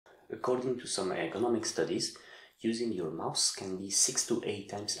According to some ergonomic studies, using your mouse can be 6 to 8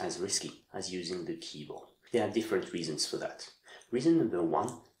 times as risky as using the keyboard. There are different reasons for that. Reason number one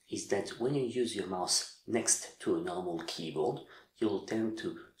is that when you use your mouse next to a normal keyboard, you'll tend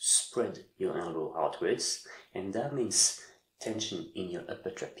to spread your elbow outwards, and that means tension in your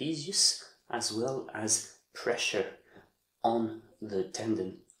upper trapezius as well as pressure on the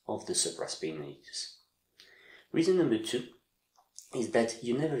tendon of the supraspinatus. Reason number two is that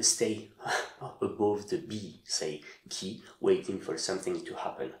you never stay above the B, say, key, waiting for something to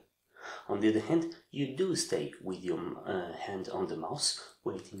happen. On the other hand, you do stay with your hand on the mouse,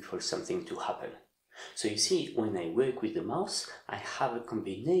 waiting for something to happen. So you see, when I work with the mouse, I have a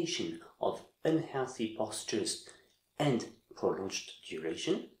combination of unhealthy postures and prolonged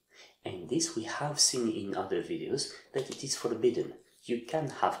duration, and this we have seen in other videos that it is forbidden. You can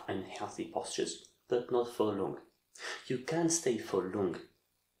have unhealthy postures, but not for long. You can stay for long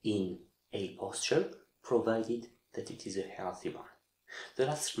in a posture, provided that it is a healthy one. The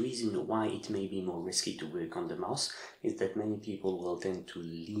last reason why it may be more risky to work on the mouse is that many people will tend to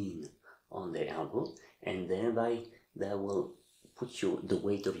lean on their elbow, and thereby they will put the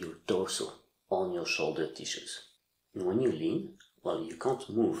weight of your torso on your shoulder tissues. And when you lean, well, you can't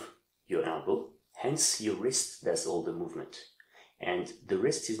move your elbow, hence your wrist does all the movement. And the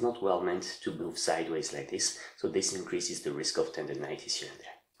wrist is not well meant to move sideways like this, so this increases the risk of tendonitis here and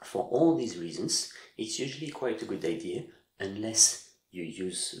there. For all these reasons, it's usually quite a good idea, unless you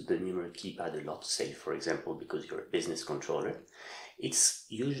use the numeric keypad a lot, say for example because you're a business controller, it's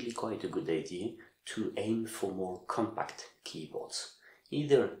usually quite a good idea to aim for more compact keyboards,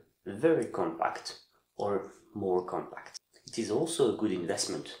 either very compact or more compact. It is also a good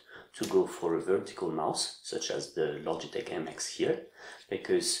investment to go for a vertical mouse, such as the Logitech MX here,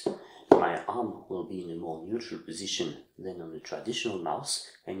 because my arm will be in a more neutral position than on a traditional mouse,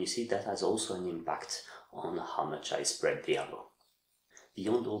 and you see that has also an impact on how much I spread the elbow.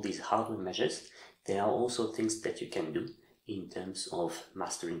 Beyond all these hardware measures, there are also things that you can do in terms of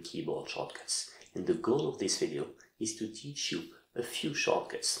mastering keyboard shortcuts. And the goal of this video is to teach you a few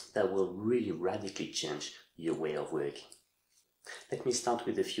shortcuts that will really radically change your way of working. Let me start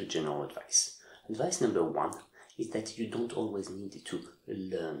with a few general advice. Advice number one is that you don't always need to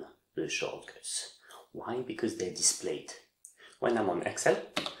learn the shortcuts. Why? Because they're displayed. When I'm on Excel,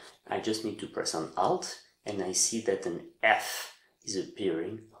 I just need to press on Alt and I see that an F is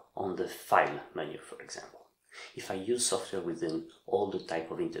appearing on the File menu, for example. If I use software with an older type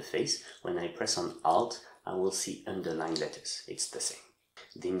of interface, when I press on Alt, I will see underlined letters. It's the same.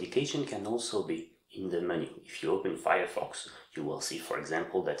 The indication can also be in the menu. If you open Firefox, you will see, for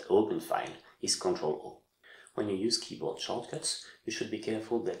example, that Open File is Ctrl-O. When you use keyboard shortcuts, you should be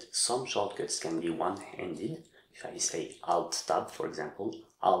careful that some shortcuts can be one-handed. If I say Alt-Tab, for example,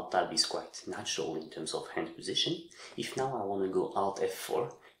 Alt-Tab is quite natural in terms of hand position. If now I want to go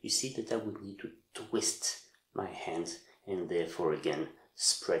Alt-F4, you see that I would need to twist my hand and therefore again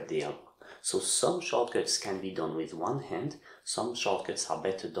spread the elbow. So some shortcuts can be done with one hand, some shortcuts are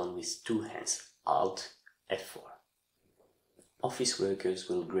better done with two hands, Alt, F4. Office workers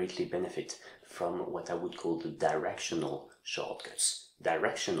will greatly benefit from what I would call the directional shortcuts.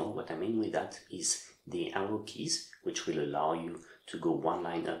 Directional, what I mean with that is the arrow keys, which will allow you to go one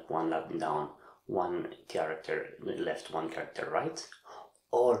line up, one line down, one character left, one character right,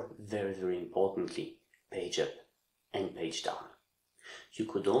 or very, very importantly, page up and page down. You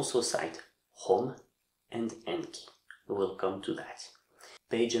could also cite Home and End key. We will come to that.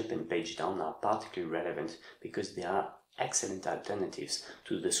 Page up and page down are particularly relevant because they are excellent alternatives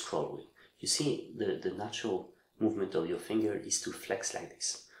to the scroll wheel. You see, the natural movement of your finger is to flex like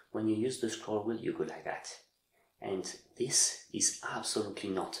this. When you use the scroll wheel, you go like that. And this is absolutely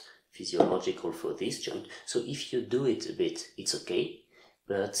not physiological for this joint. So if you do it a bit, it's okay,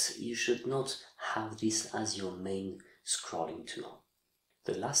 but you should not have this as your main scrolling tool.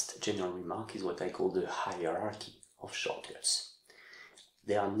 The last general remark is what I call the hierarchy of shortcuts.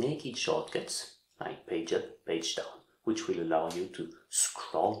 There are naked shortcuts, like page up, page down, which will allow you to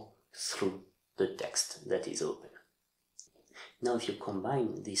scroll through the text that is open. Now, if you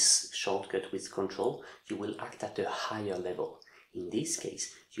combine this shortcut with control, you will act at a higher level. In this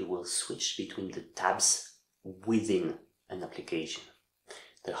case, you will switch between the tabs within an application.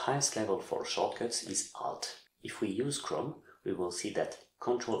 The highest level for shortcuts is Alt. If we use Chrome, we will see that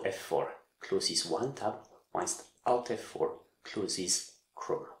Ctrl F4 closes one tab, whilst Alt F4 closes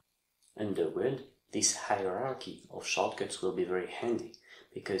Chrome. Under Word, this hierarchy of shortcuts will be very handy,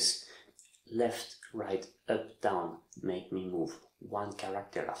 because left, right, up, down make me move one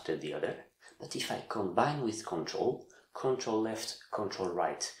character after the other. But if I combine with Control, Control left, control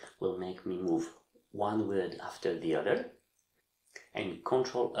right will make me move one word after the other, and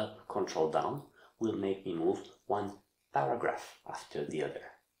control up, control down will make me move one paragraph after the other.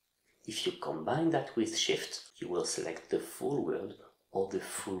 If you combine that with shift, you will select the full word or the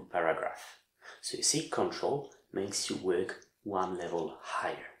full paragraph. So you see, control makes you work one level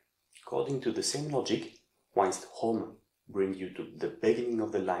higher. According to the same logic, whilst home brings you to the beginning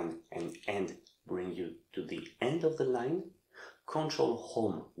of the line and end bring you to the end of the line, control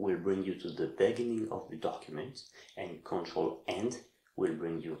home will bring you to the beginning of the document, and control end will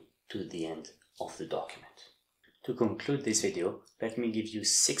bring you to the end of the document. To conclude this video, let me give you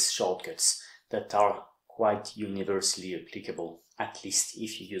 6 shortcuts that are quite universally applicable, at least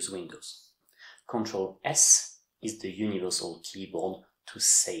if you use Windows. Control S is the universal keyboard to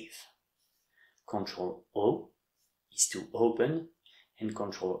save. Control O is to open, and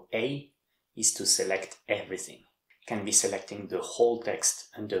Control A is to select everything. Can be selecting the whole text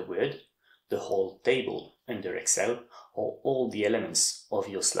under Word, the whole table under Excel, or all the elements of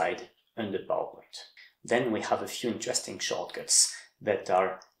your slide under PowerPoint. Then we have a few interesting shortcuts that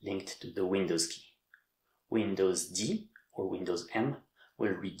are linked to the Windows key. Windows D or Windows M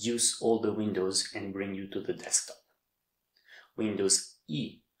will reduce all the windows and bring you to the desktop. Windows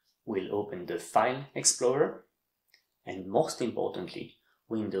E will open the File Explorer, and most importantly,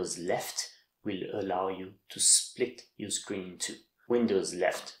 Windows Left will allow you to split your screen in two. Windows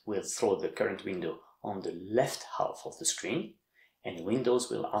Left will throw the current window on the left half of the screen, and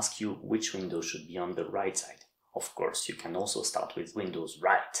Windows will ask you which window should be on the right side. Of course, you can also start with Windows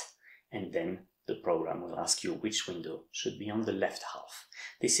Right, and then the program will ask you which window should be on the left half.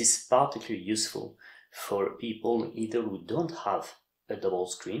 This is particularly useful for people either who don't have a double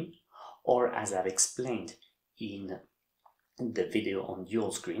screen, or as I've explained in the video on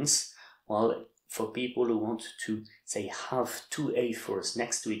dual screens, well, for people who want to, say, have 2 A4s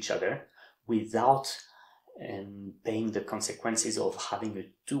next to each other without paying the consequences of having a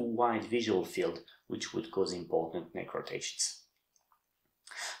too wide visual field, which would cause important neck rotations.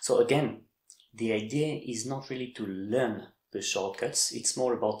 So again, the idea is not really to learn the shortcuts, it's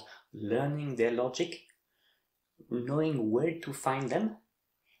more about learning their logic, knowing where to find them,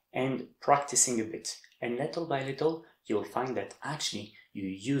 and practicing a bit. And little by little, you'll find that actually you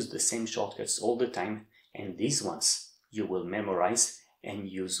use the same shortcuts all the time, and these ones you will memorize and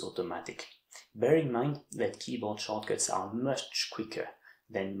use automatically. Bear in mind that keyboard shortcuts are much quicker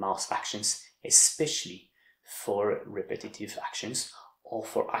than mouse actions, especially for repetitive actions or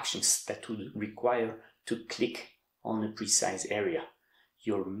for actions that would require to click on a precise area.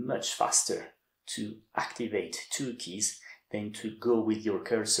 You're much faster to activate 2 keys than to go with your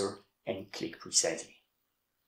cursor and click precisely.